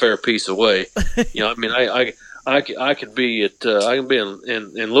a fair piece away. I mean, I could be at I can be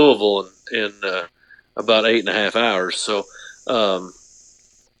in Louisville in about 8.5 hours. So,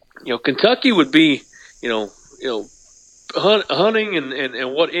 Kentucky would be, hunting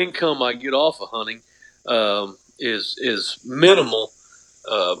and what income I get off of hunting is minimal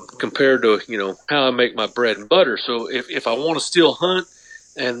compared to how I make my bread and butter. So if I want to still hunt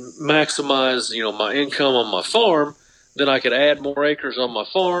and maximize my income on my farm, then I could add more acres on my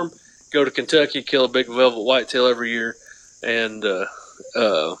farm, go to Kentucky, kill a big velvet whitetail every year, and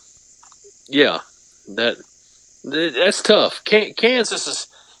yeah, that's tough. Kansas is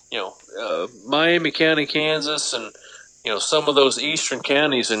Miami County, Kansas, and some of those eastern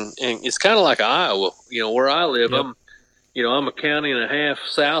counties, and it's kind of like Iowa. Where I live, Yep. I'm a county and a half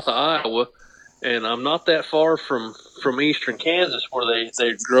south of Iowa, and I'm not that far from eastern Kansas where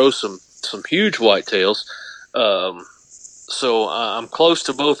they grow some huge whitetails. So I'm close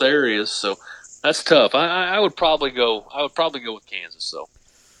to both areas, so that's tough. I would probably go with Kansas. So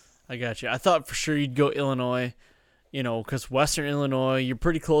I got you. I thought for sure you'd go Illinois, because Western Illinois, you're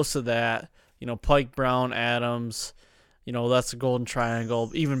pretty close to that. Pike, Brown, Adams, that's the Golden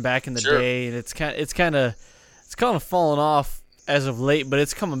Triangle. Even back in the Sure. day, and it's kind of fallen off as of late, but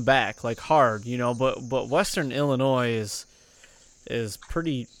it's coming back like hard. But Western Illinois is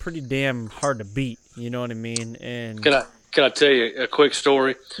pretty damn hard to beat. You know what I mean? And can I tell you a quick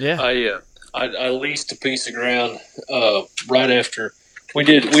story? yeah, I leased a piece of ground right after we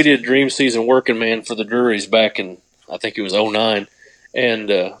did Dream Season Working Man for the Drury's back in, I think it was 2009,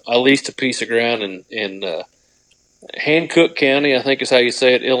 and I leased a piece of ground in Hancock County, I think is how you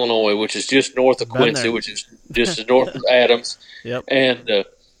say it, Illinois, which is just north of Been Quincy, there. which is just north of Adams. Yep. And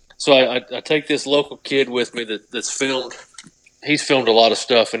so I take this local kid with me that's filmed. He's filmed a lot of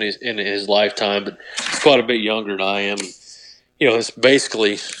stuff in his lifetime, but he's quite a bit younger than I am. It's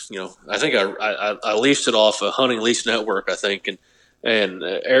basically, I think I leased it off a Hunting Lease Network, I think, and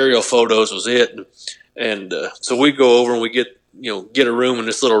aerial photos was it, and so we go over and we get a room in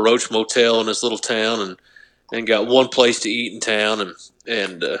this little roach motel in this little town, and got one place to eat in town,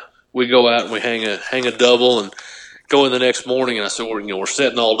 and we go out and we hang a double and go in the next morning, and I said we're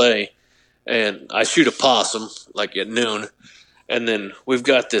sitting all day, and I shoot a possum like at noon. And then we've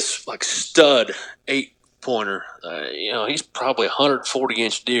got this like stud 8-pointer. He's probably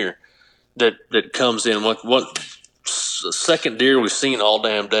 140-inch deer that comes in. What second deer we've seen all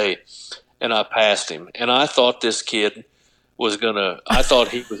damn day, and I passed him. And I thought this kid was gonna. I thought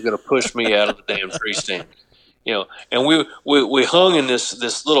he was gonna push me out of the damn tree stand. And we hung in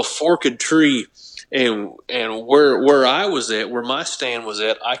this little forked tree, and where I was at, where my stand was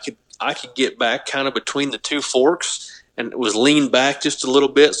at, I could get back kind of between the two forks. And it was leaned back just a little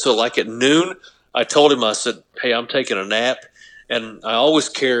bit. So like at noon, I told him, I said, hey, I'm taking a nap. And I always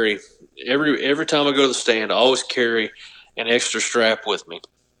carry, every time I go to the stand, I always carry an extra strap with me.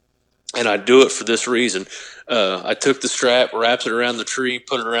 And I do it for this reason. I took the strap, wrapped it around the tree,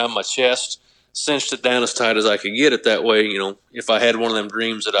 put it around my chest, cinched it down as tight as I could get it. That way, if I had one of them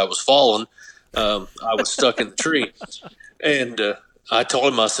dreams that I was falling, I was stuck in the tree. And I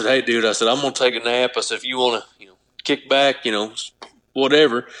told him, I said, hey, dude, I said, I'm going to take a nap. I said, if you want to, kick back,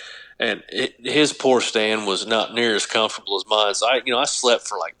 whatever. And his poor stand was not near as comfortable as mine. So I slept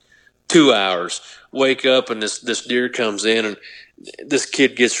for like 2 hours. Wake up and this deer comes in, and this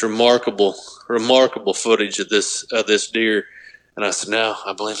kid gets remarkable footage of this deer. And I said, no,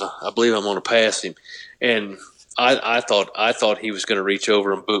 I believe I'm going to pass him. And I thought he was going to reach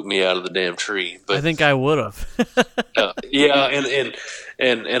over and boot me out of the damn tree. But I think I would have. yeah,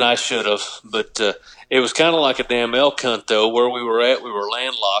 and I should have, but it was kind of like a damn elk hunt though. Where we were at, we were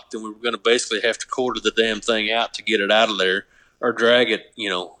landlocked, and we were going to basically have to quarter the damn thing out to get it out of there, or drag it,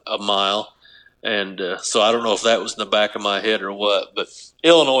 a mile. And so I don't know if that was in the back of my head or what. But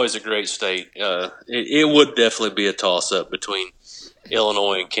Illinois is a great state. It would definitely be a toss up between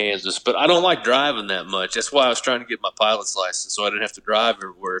Illinois and Kansas, but I don't like driving that much. That's why I was trying to get my pilot's license so I didn't have to drive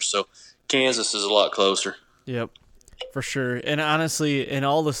everywhere. So Kansas is a lot closer. Yep, for sure. And honestly, in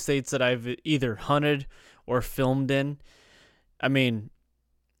all the states that I've either hunted or filmed in, I mean,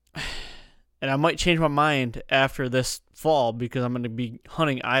 and I might change my mind after this fall because I'm going to be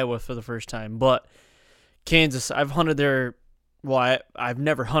hunting Iowa for the first time, but Kansas, I've hunted there. Well, I've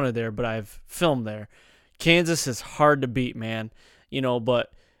never hunted there, but I've filmed there. Kansas is hard to beat, man.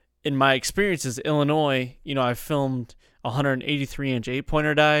 But in my experiences, Illinois, I've filmed 183-inch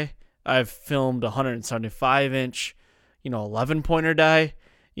 8-pointer die. I've filmed 175-inch, 11-pointer die,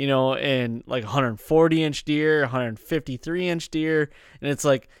 and like 140-inch deer, 153-inch deer. And it's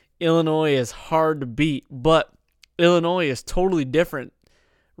like Illinois is hard to beat, but Illinois is totally different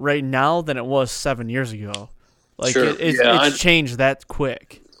right now than it was 7 years ago. Like Sure. it's changed that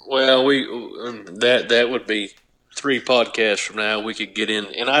quick. Well, that would be 3 podcasts from now. We could get in,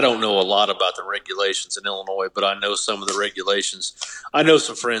 and I don't know a lot about the regulations in Illinois, but I know some of the regulations. I know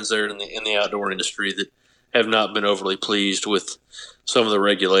some friends there in the outdoor industry that have not been overly pleased with some of the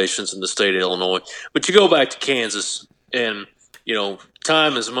regulations in the state of Illinois. But you go back to Kansas, and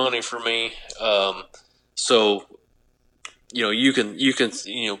time is money for me. So you can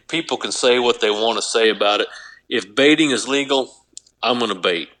people can say what they want to say about it. If baiting is legal, I'm going to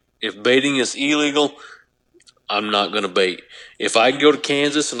bait. If baiting is illegal, I'm not going to bait. If I can go to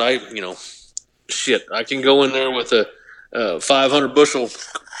Kansas and I can go in there with a 500 bushel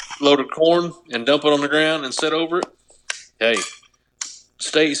loaded corn and dump it on the ground and sit over it. Hey,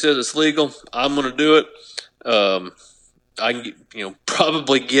 state says it's legal. I'm going to do it. I can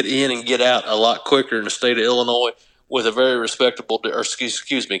probably get in and get out a lot quicker in the state of Illinois with a very respectable,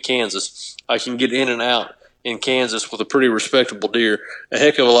 Kansas. I can get in and out in Kansas with a pretty respectable deer a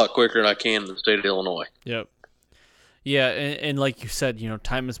heck of a lot quicker than I can in the state of Illinois. Yep. Yeah, and like you said,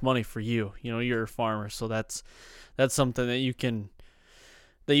 time is money for you. You're a farmer, so that's something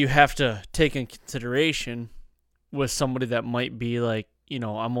that you have to take in consideration with somebody that might be like, can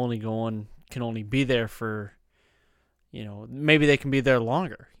only be there for, maybe they can be there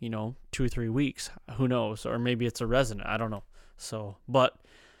longer, 2 or 3 weeks, who knows, or maybe it's a resident, I don't know. So, but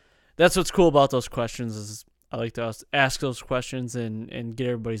that's what's cool about those questions is I like to ask those questions and get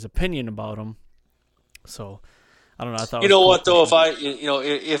everybody's opinion about them. So, I don't know. I thought what though,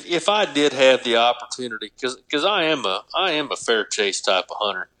 if I did have the opportunity, because I am a fair chase type of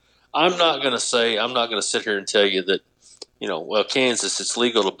hunter, I'm not going to sit here and tell you that, Kansas it's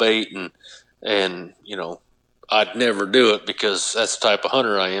legal to bait and I'd never do it because that's the type of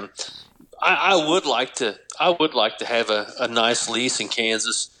hunter I am. I would like to have a nice lease in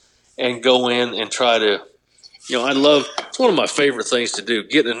Kansas and go in and try to, it's one of my favorite things to do,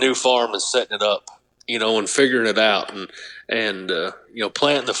 getting a new farm and setting it up. And figuring it out and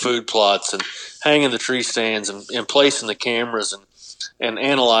planting the food plots and hanging the tree stands and placing the cameras and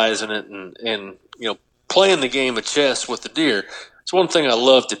analyzing it and playing the game of chess with the deer. It's one thing I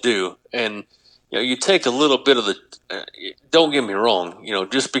love to do. And, you take a little bit of don't get me wrong,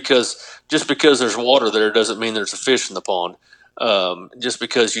 just because there's water there doesn't mean there's a fish in the pond. Just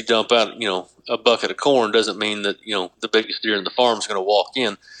because you dump out, a bucket of corn doesn't mean that, the biggest deer in the farm is going to walk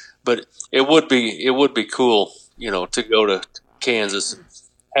in. But it would be cool, to go to Kansas,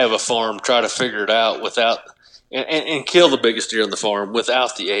 have a farm, try to figure it out without, and kill the biggest deer in the farm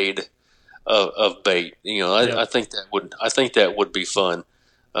without the aid of bait. I think that would be fun.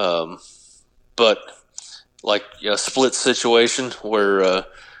 But like a split situation where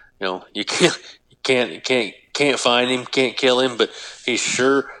you can't find him, can't kill him, but he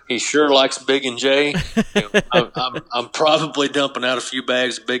sure likes Big and J. I'm probably dumping out a few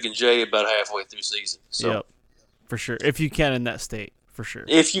bags of Big and J about halfway through season. So, yep, for sure. If you can in that state, for sure.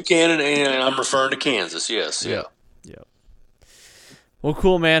 If you can, and I'm referring to Kansas. Yes, yeah. Yep. Well,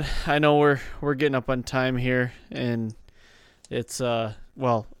 cool, man. I know we're getting up on time here, and it's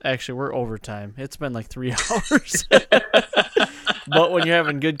actually we're overtime. It's been like 3 hours. But when you're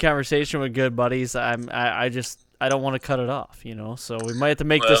having good conversation with good buddies, I don't want to cut it off, So we might have to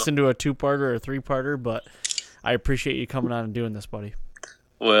make this into a 2-parter or a 3-parter, but I appreciate you coming on and doing this, buddy.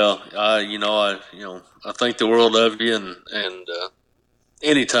 Well, I think the world of you, and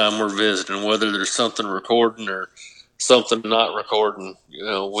anytime we're visiting, whether there's something recording or something not recording,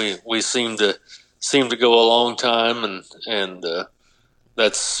 we seem to go a long time, and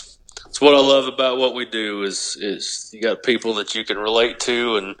that's what I love about what we do is you got people that you can relate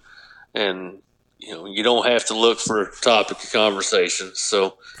to, and you don't have to look for a topic of conversation.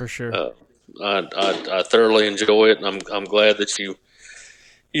 So for sure, I thoroughly enjoy it, and I'm glad that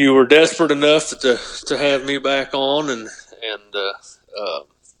you were desperate enough to have me back on, and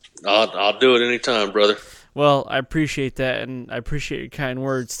I'll do it anytime, brother. Well, I appreciate that, and I appreciate your kind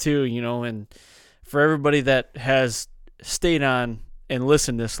words too. And for everybody that has stayed on and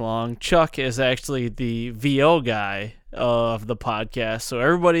listened this long, Chuck is actually the VO guy of the podcast. So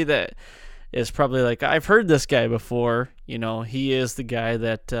everybody that is probably like, I've heard this guy before, he is the guy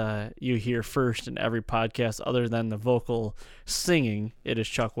that you hear first in every podcast other than the vocal singing. It is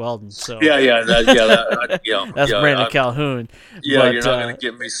Chuck Weldon. So that's Brandon Calhoun. Yeah, but, you're not going to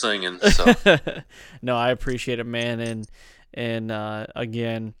get me singing. So. No, I appreciate it, man. And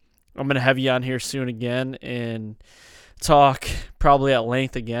again, I'm going to have you on here soon again and talk probably at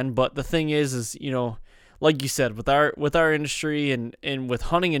length again. But the thing is like you said, with our industry and with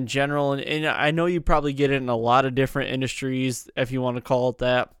hunting in general, and I know you probably get it in a lot of different industries, if you want to call it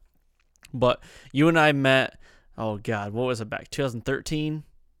that, but you and I met, oh God, what was it, back 2013?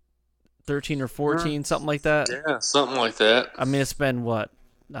 13 or 14, something like that? Yeah, something like that. I mean, it's been what?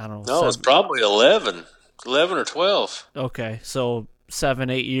 I don't know. No, it's probably 11 or 12. Okay, so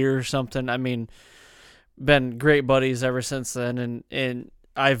 7-8 years or something. I mean, been great buddies ever since then, and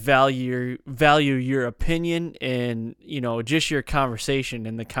I value your opinion and, just your conversation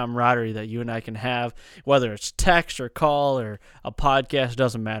and the camaraderie that you and I can have, whether it's text or call or a podcast,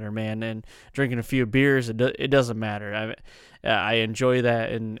 doesn't matter, man. And drinking a few beers, it doesn't matter. I enjoy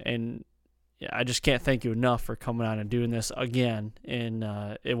that, and I just can't thank you enough for coming on and doing this again, and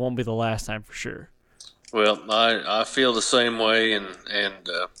it won't be the last time for sure. Well, I feel the same way, and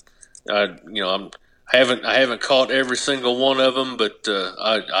I haven't caught every single one of them, but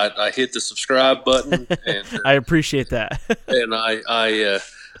I hit the subscribe button, and I appreciate that. and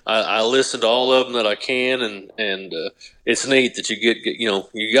I listen to all of them that I can, and it's neat that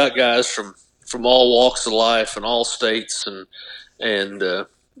you got guys from all walks of life and all states, and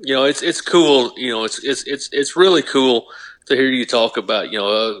it's cool. It's really cool to hear you talk about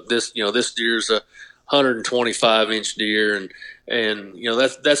this deer's a 125-inch deer, and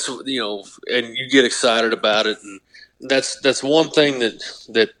that's and you get excited about it, and that's one thing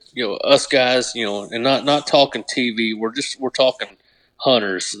that us guys, and not talking TV, we're talking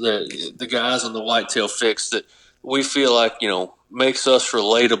hunters, the guys on the whitetail fix that we feel like makes us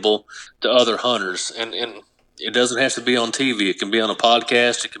relatable to other hunters, and it doesn't have to be on TV. It can be on a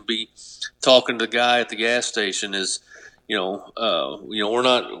podcast. It can be talking to the guy at the gas station. We're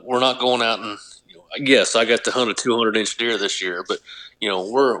not going out and yes, I got to hunt a 200-inch deer this year, but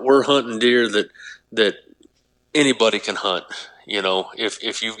we're hunting deer that anybody can hunt.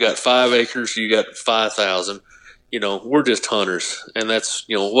 If you've got 5 acres, you got 5,000. We're just hunters, and that's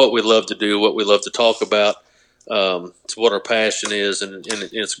what we love to do, what we love to talk about. It's what our passion is, and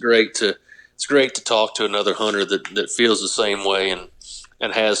it's great to talk to another hunter that feels the same way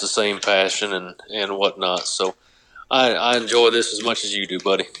and has the same passion and whatnot. So I enjoy this as much as you do,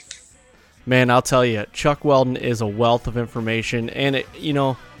 buddy. Man, I'll tell you, Chuck Weldon is a wealth of information, and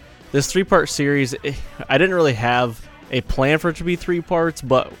this 3-part series, I didn't really have a plan for it to be 3 parts,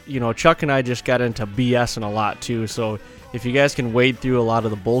 but Chuck and I just got into BSing a lot too. So if you guys can wade through a lot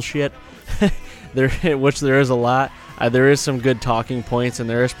of the bullshit, which there is a lot, there is some good talking points, and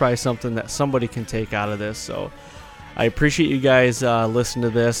there is probably something that somebody can take out of this. So I appreciate you guys listening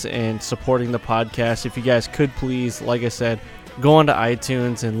to this and supporting the podcast. If you guys could please, like I said, go onto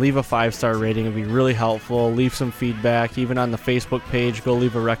iTunes and leave a 5-star rating. It'd be really helpful. Leave some feedback. Even on the Facebook page, go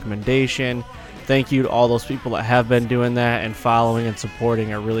leave a recommendation. Thank you to all those people that have been doing that and following and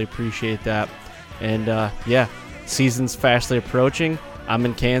supporting. I really appreciate that. And season's fastly approaching. I'm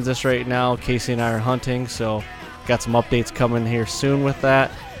in Kansas right now. Casey and I are hunting, so got some updates coming here soon with that.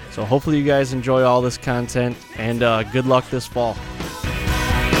 So hopefully you guys enjoy all this content, and good luck this fall.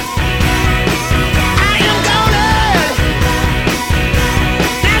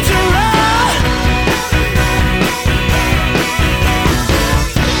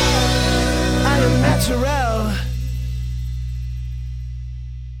 Natural.